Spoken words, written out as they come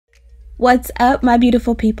What's up, my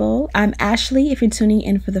beautiful people? I'm Ashley if you're tuning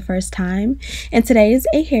in for the first time, and today is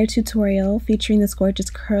a hair tutorial featuring this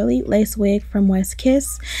gorgeous curly lace wig from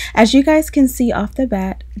Westkiss. As you guys can see off the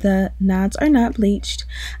bat, the knots are not bleached.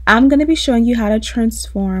 I'm going to be showing you how to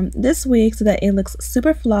transform this wig so that it looks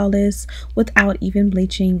super flawless without even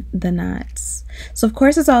bleaching the knots. So of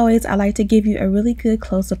course, as always, I like to give you a really good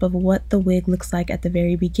close-up of what the wig looks like at the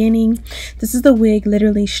very beginning. This is the wig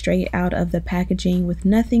literally straight out of the packaging with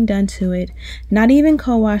nothing done to it, not even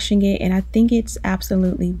co-washing it, and I think it's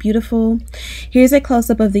absolutely beautiful. Here's a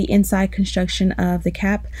close-up of the inside construction of the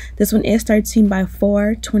cap. This one is 13 by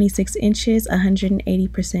 4, 26 inches,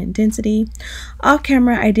 180% density. Off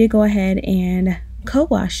camera, I did go ahead and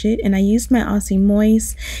co-wash it, and I used my Aussie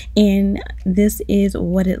Moist, and this is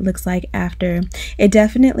what it looks like after. It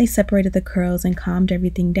definitely separated the curls and calmed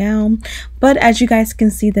everything down, but as you guys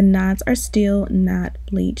can see, the knots are still not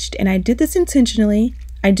bleached, and I did this intentionally.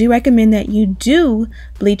 I do recommend that you do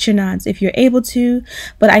bleach your knots if you're able to,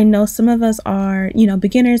 but I know some of us are,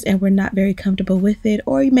 beginners and we're not very comfortable with it,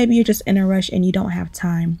 or maybe you're just in a rush and you don't have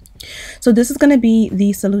time. So this is going to be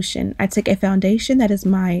the solution. I took a foundation that is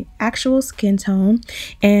my actual skin tone,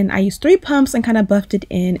 and I used 3 pumps and kind of buffed it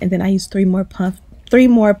in, and then I used three more pumps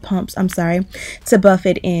to buff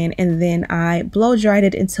it in, and then I blow dried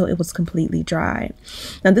it until it was completely dry.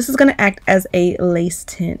 Now this is going to act as a lace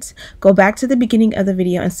tint. Go back to the beginning of the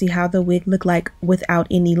video and see how the wig looked like without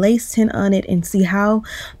any lace tint on it, and see how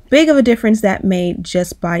big of a difference that made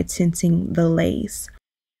just by tinting the lace.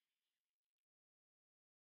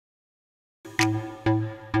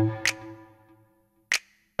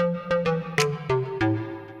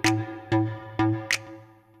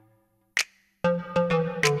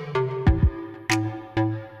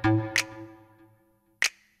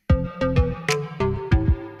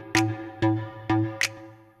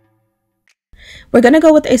 We're going to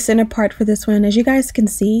go with a center part for this one. As you guys can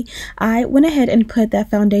see, I went ahead and put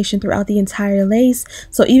that foundation throughout the entire lace,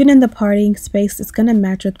 so even in the parting space, it's going to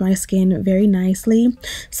match with my skin very nicely.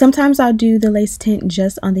 Sometimes I'll do the lace tint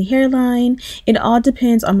just on the hairline. It all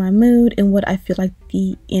depends on my mood and what I feel like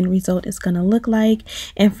the end result is going to look like.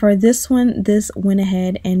 And for this one, this went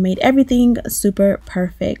ahead and made everything super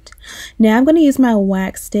perfect. Now I'm going to use my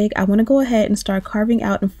wax stick. I want to go ahead and start carving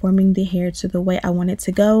out and forming the hair to the way I want it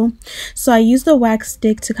to go. So I use the wax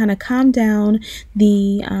stick to kind of calm down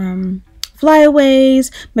the flyaways,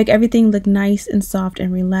 make everything look nice and soft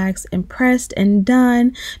and relaxed and pressed and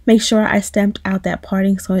done. Make sure I stamped out that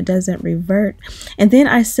parting so it doesn't revert, and then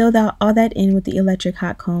I sealed out all that in with the electric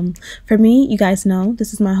hot comb. For me, you guys know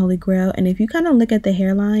this is my holy grail, and if you kind of look at the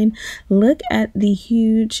hairline, look at the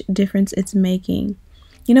huge difference it's making.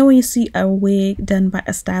 You know when you see a wig done by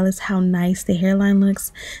a stylist, how nice the hairline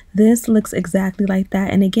looks? This looks exactly like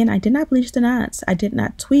that. And again, I did not bleach the knots. I did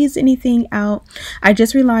not tweeze anything out. I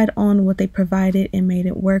just relied on what they provided and made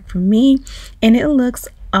it work for me. And it looks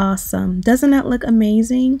awesome. Doesn't that look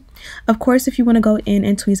amazing? Of course, if you want to go in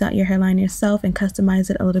and tweeze out your hairline yourself and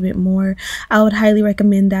customize it a little bit more, I would highly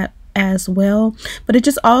recommend that as well. But it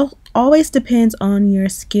just always depends on your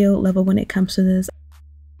skill level when it comes to this.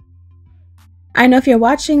 I know if you're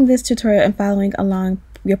watching this tutorial and following along,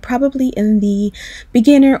 you're probably in the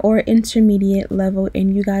beginner or intermediate level,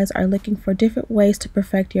 and you guys are looking for different ways to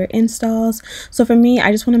perfect your installs. So for me,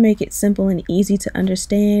 I just want to make it simple and easy to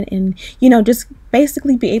understand, and just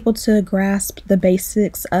basically be able to grasp the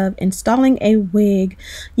basics of installing a wig,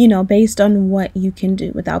 based on what you can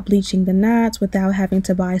do without bleaching the knots, without having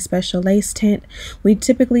to buy special lace tint. We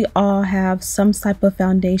typically all have some type of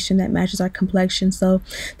foundation that matches our complexion, so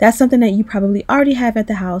that's something that you probably already have at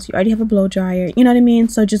the house. You already have a blow dryer, you know what I mean?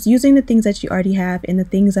 So just using the things that you already have and the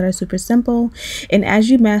things that are super simple, and as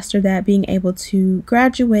you master that, being able to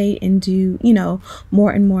graduate and do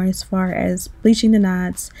more and more as far as bleaching the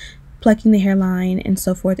knots, plucking the hairline, and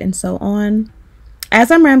so forth and so on. As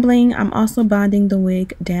I'm rambling, I'm also bonding the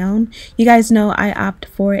wig down. You guys know I opt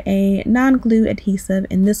for a non-glue adhesive,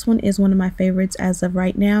 and this one is one of my favorites as of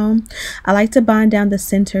right now. I like to bond down the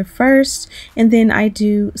center first, and then I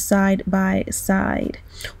do side by side.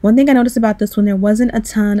 One thing I noticed about this one, there wasn't a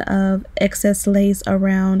ton of excess lace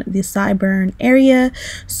around the sideburn area,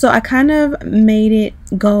 so I kind of made it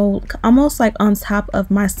go almost like on top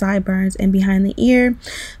of my sideburns and behind the ear,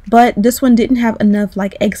 but this one didn't have enough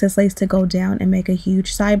excess lace to go down and make a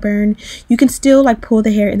huge sideburn. You can still pull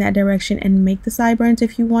the hair in that direction and make the sideburns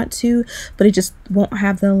if you want to, but it just won't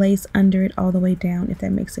have the lace under it all the way down, if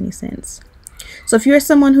that makes any sense. So if you're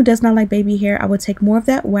someone who does not like baby hair, I would take more of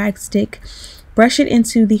that wax stick, brush it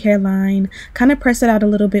into the hairline, kind of press it out a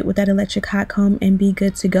little bit with that electric hot comb, and be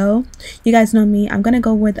good to go. You guys know me, I'm going to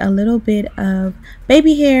go with a little bit of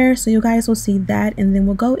baby hair, so you guys will see that, and then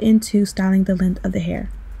we'll go into styling the length of the hair.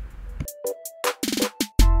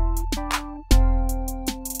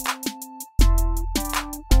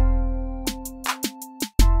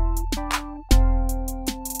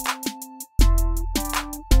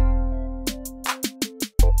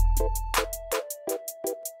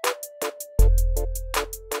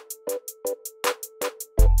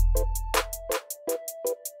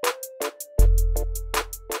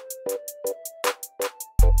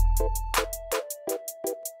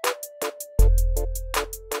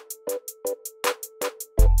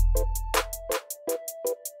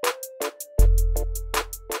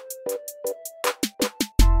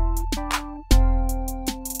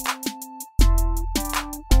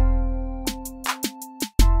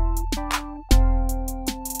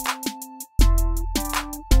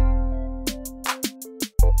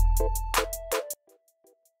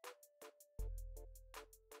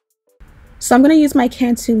 So I'm going to use my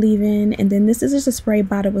Cantu leave-in, and then this is just a spray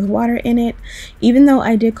bottle with water in it. Even though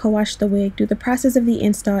I did co-wash the wig, through the process of the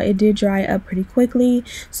install, it did dry up pretty quickly.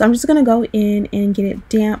 So I'm just going to go in and get it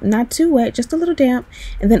damp, not too wet, just a little damp,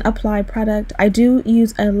 and then apply product. I do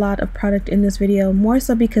use a lot of product in this video, more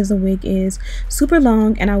so because the wig is super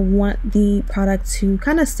long and I want the product to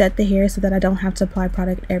kind of set the hair so that I don't have to apply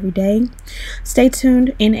product every day. Stay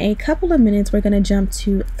tuned. In a couple of minutes, we're going to jump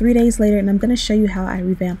to 3 days later, and I'm going to show you how I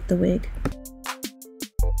revamped the wig.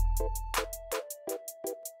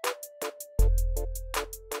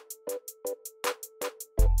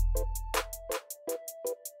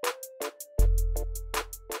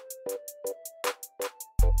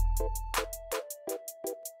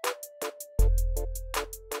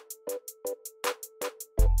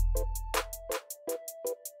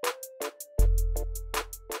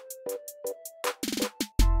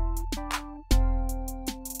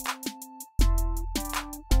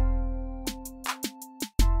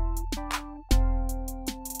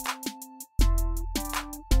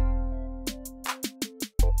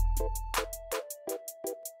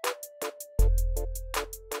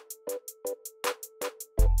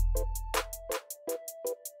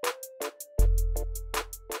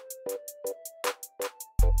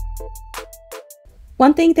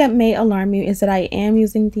 One thing that may alarm you is that I am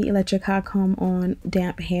using the electric hot comb on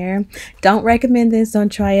damp hair. Don't recommend this.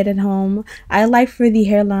 Don't try it at home. I like for the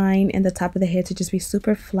hairline and the top of the head to just be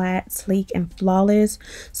super flat, sleek, and flawless.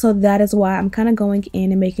 So that is why I'm kind of going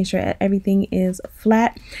in and making sure that everything is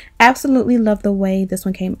flat. Absolutely love the way this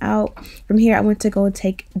one came out. From here, I went to go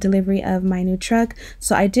take delivery of my new truck.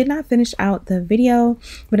 So I did not finish out the video,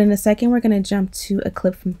 but in a second, we're going to jump to a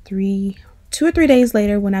clip from 2 or 3 days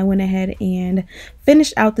later when I went ahead and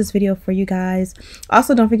finished out this video for you guys.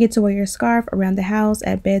 Also, don't forget to wear your scarf around the house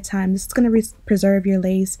at bedtime. This is going to preserve your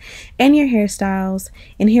lace and your hairstyles.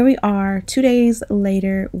 And here we are 2 days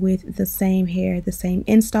later with the same hair, the same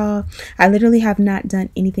install. I literally have not done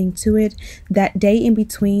anything to it. That day in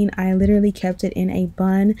between, I literally kept it in a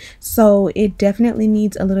bun, so it definitely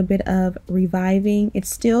needs a little bit of reviving. It's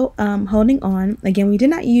still holding on. Again, we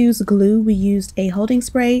did not use glue. We used a holding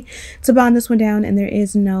spray to bond this one down, and there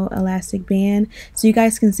is no elastic band. So you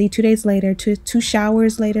guys can see 2 days later, two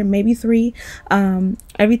showers later, maybe 3,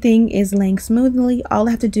 everything is laying smoothly. All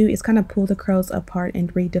I have to do is kind of pull the curls apart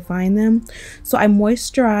and redefine them. So I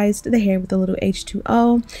moisturized the hair with a little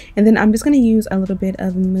H2O, and then I'm just going to use a little bit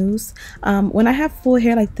of mousse. When I have full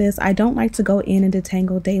hair like this, I don't like to go in and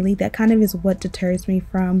detangle daily. That kind of is what deters me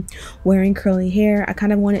from wearing curly hair. I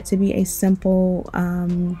kind of want it to be a simple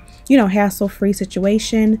you know, hassle-free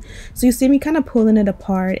situation. So you see me kind of pulling it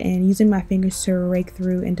apart and using my fingers to rake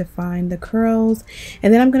through and define the curls.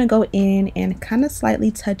 And then I'm going to go in and kind of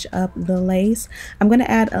slightly touch up the lace. I'm going to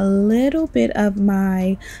add a little bit of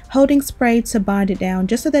my holding spray to bond it down,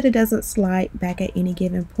 just so that it doesn't slide back at any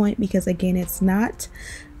given point, because again, it's not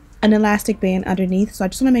an elastic band underneath. So I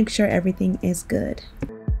just want to make sure everything is good.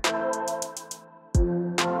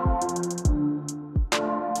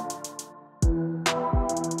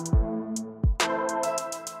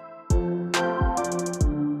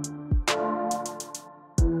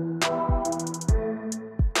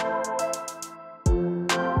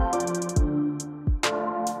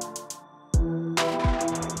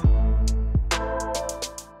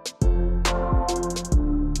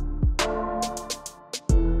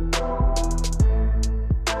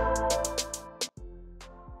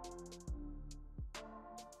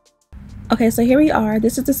 Okay, so here we are.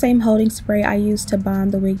 This is the same holding spray I used to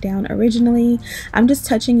bond the wig down originally. I'm just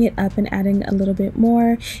touching it up and adding a little bit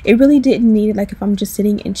more. It really didn't need it, like if I'm just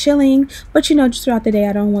sitting and chilling, but you know, just throughout the day,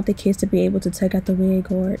 I don't want the kids to be able to take out the wig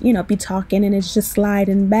or, you know, be talking and it's just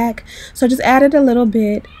sliding back. So I just added a little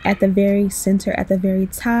bit at the very center, at the very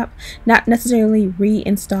top, not necessarily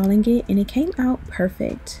reinstalling it, and it came out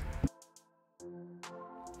perfect.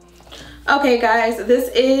 Okay guys, this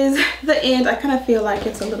is the end. I kind of feel like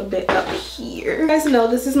it's a little bit up here. You guys know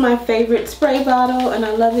this is my favorite spray bottle and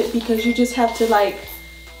I love it because you just have to like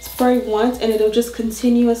spray once and it'll just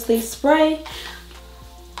continuously spray.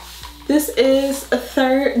 This is a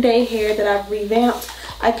 3rd day hair that I've revamped.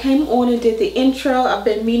 I came on and did the intro. I've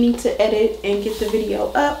been meaning to edit and get the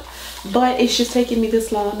video up, but it's just taking me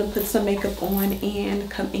this long to put some makeup on and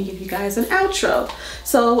come and give you guys an outro.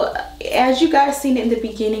 So as you guys seen in the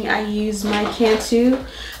beginning, I used my Cantu.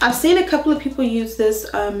 I've seen a couple of people use this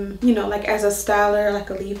you know, like as a styler,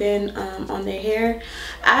 like a leave-in on their hair.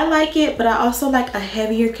 I like it, but I also like a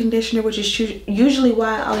heavier conditioner, which is usually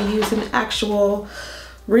why I'll use an actual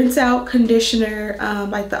rinse out conditioner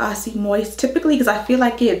like the Aussie Moist, typically, because I feel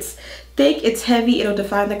like it's thick, it's heavy, it'll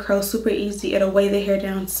define the curls super easy, it'll weigh the hair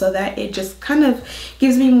down so that it just kind of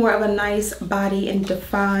gives me more of a nice body and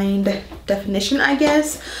defined definition, I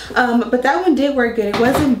guess. But that one did work good. It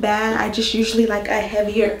wasn't bad. I just usually like a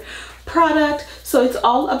heavier product, so it's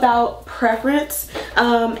all about preference.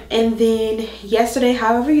 And then yesterday,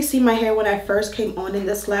 however you see my hair when I first came on in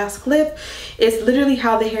this last clip, is literally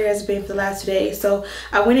how the hair has been for the last 2 days. So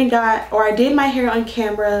I went and I did my hair on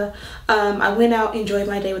camera. I went out, enjoyed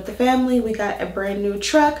my day with the family. We got a brand new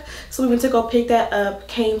truck, so we went to go pick that up,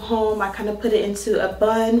 came home. I kind of put it into a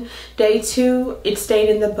bun. Day 2, it stayed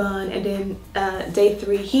in the bun, and then day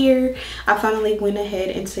 3 here, I finally went ahead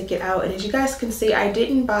and took it out. And as you guys can see, I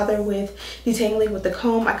didn't bother with detangling with the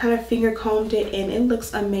comb. I kind of finger combed it and it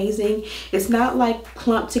looks amazing. It's not like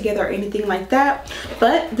clumped together or anything like that,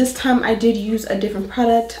 but this time I did use a different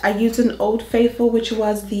product. I used an Old Faithful, which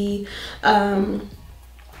was the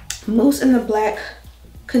mousse in the black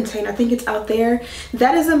container. I think it's out there.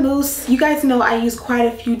 That is a mousse. You guys know I use quite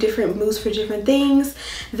a few different mousse for different things.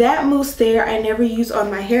 That mousse there I never use on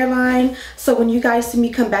my hairline, so when you guys see me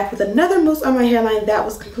come back with another mousse on my hairline, that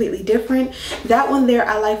was completely different. That one there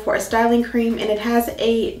I like for a styling cream, and it has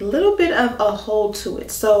a little bit of a hold to it.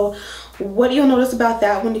 So what you'll notice about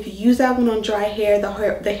that one, if you use that one on dry hair, the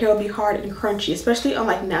hair will be hard and crunchy, especially on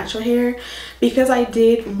like natural hair. Because I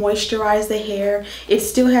did moisturize the hair, it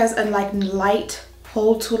still has a like light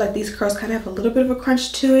hold to it. Like these curls kind of have a little bit of a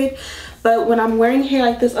crunch to it, but when I'm wearing hair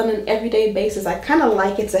like this on an everyday basis, I kind of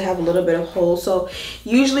like it to have a little bit of hold. So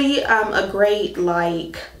usually a great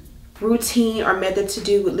like routine or method to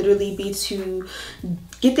do would literally be to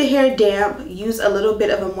get the hair damp, use a little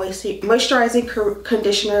bit of a moisturizing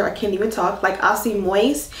conditioner, I can't even talk, like Aussie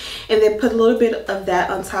Moist, and then put a little bit of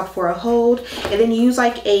that on top for a hold, and then use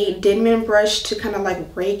like a Denman brush to kind of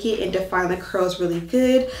like rake it and define the curls really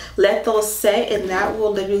good. Let those set, and that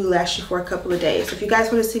will literally last you for a couple of days. So if you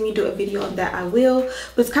guys want to see me do a video on that, I will.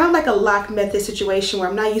 But it's kind of like a lock method situation where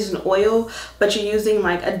I'm not using oil, but you're using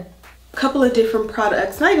like a couple of different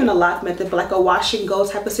products, not even a lock method, but like a wash and go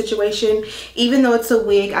type of situation. Even though it's a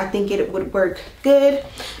wig, I think it would work good.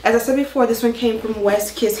 As I said before, this one came from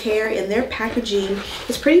Westkiss Hair, and their packaging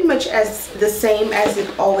is pretty much as the same as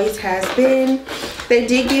it always has been. They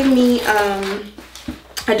did give me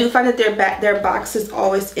I do find that their boxes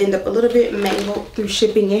always end up a little bit mangled through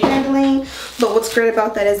shipping and handling, but what's great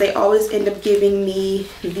about that is they always end up giving me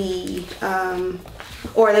the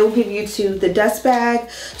or they will give you to the dust bag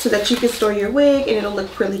so that you can store your wig and it'll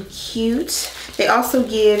look really cute. They also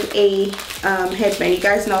give a headband. You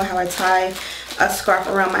guys know how I tie a scarf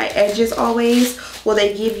around my edges always. Well,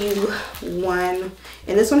 they give you one,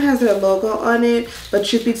 and this one has their logo on it, but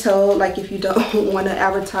truth be told, like if you don't want to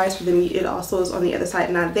advertise for them, it also is on the other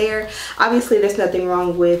side, not there. Obviously there's nothing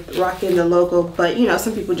wrong with rocking the logo, but you know,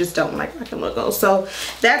 some people just don't like rocking logos, so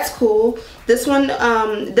that's cool. This one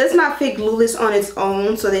does not fit glueless on its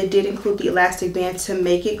own, so they did include the elastic band to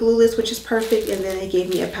make it glueless, which is perfect. And then they gave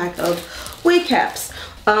me a pack of wig caps.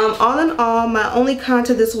 All in all, my only con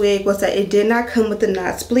to this wig was that it did not come with the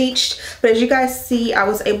knots bleached, but as you guys see, I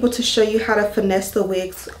was able to show you how to finesse the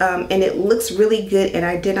wigs, and it looks really good, and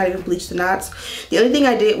I did not even bleach the knots. The only thing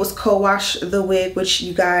I did was co-wash the wig, which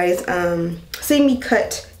you guys see me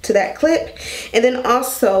cut to that clip. And then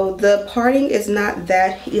also the parting is not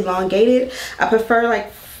that elongated. I prefer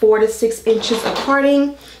like 4 to 6 inches of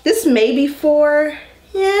parting. This may be 4.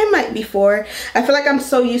 Yeah, it might be 4. I feel like I'm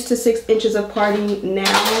so used to 6 inches of parting now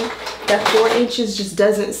that 4 inches just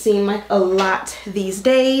doesn't seem like a lot these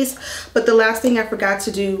days. But the last thing I forgot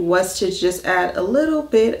to do was to just add a little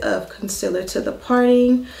bit of concealer to the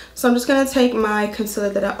parting. So I'm just going to take my concealer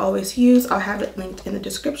that I always use. I'll have it linked in the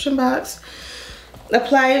description box.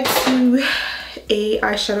 Apply it to a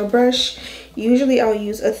eyeshadow brush. Usually I'll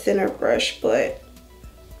use a thinner brush, but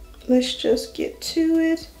let's just get to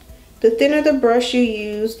it. The thinner the brush you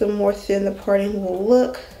use, the more thin the parting will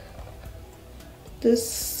look.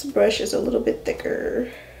 This brush is a little bit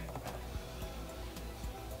thicker.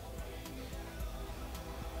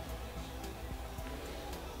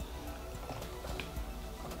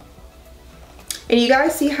 And you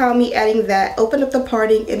guys see how me adding that opened up the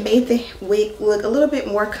parting and made the wig look a little bit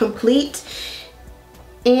more complete.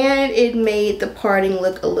 And it made the parting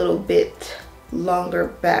look a little bit longer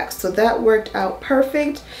back, so that worked out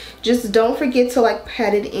perfect. Just don't forget to like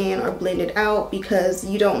pat it in or blend it out because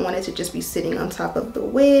you don't want it to just be sitting on top of the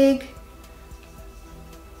wig.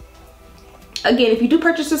 Again, if you do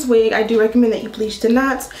purchase this wig, I do recommend that you bleach the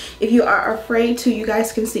knots. If you are afraid to, you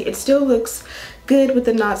guys can see it still looks good with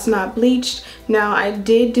the knots not bleached. Now I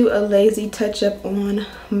did do a lazy touch up on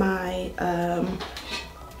my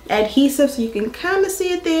adhesive, so you can kind of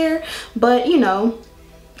see it there, but you know,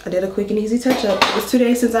 I did a quick and easy touch up. It was 2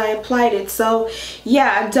 days since I applied it. So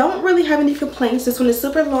yeah, I don't really have any complaints. This one is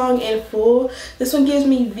super long and full. This one gives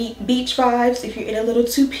me beach vibes. If you're in a little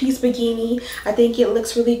 2-piece bikini, I think it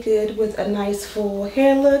looks really good with a nice full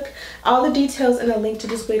hair look. All the details and a link to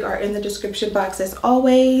this wig are in the description box as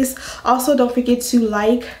always. Also, don't forget to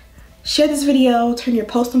like, share this video, turn your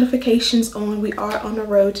post notifications on. We are on the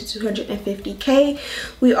road to 250K.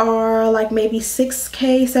 We are like maybe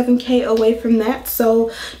 6K, 7K away from that. So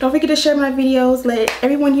don't forget to share my videos. Let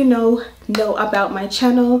everyone you know about my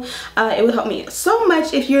channel. It would help me so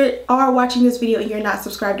much if you are watching this video and you're not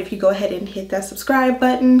subscribed, if you go ahead and hit that subscribe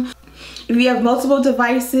button. If you have multiple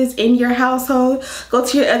devices in your household, go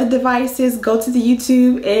to your other devices, go to the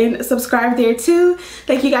YouTube and subscribe there too.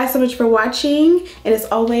 Thank you guys so much for watching. And as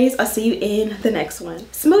always, I'll see you in the next one.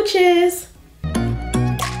 Smooches!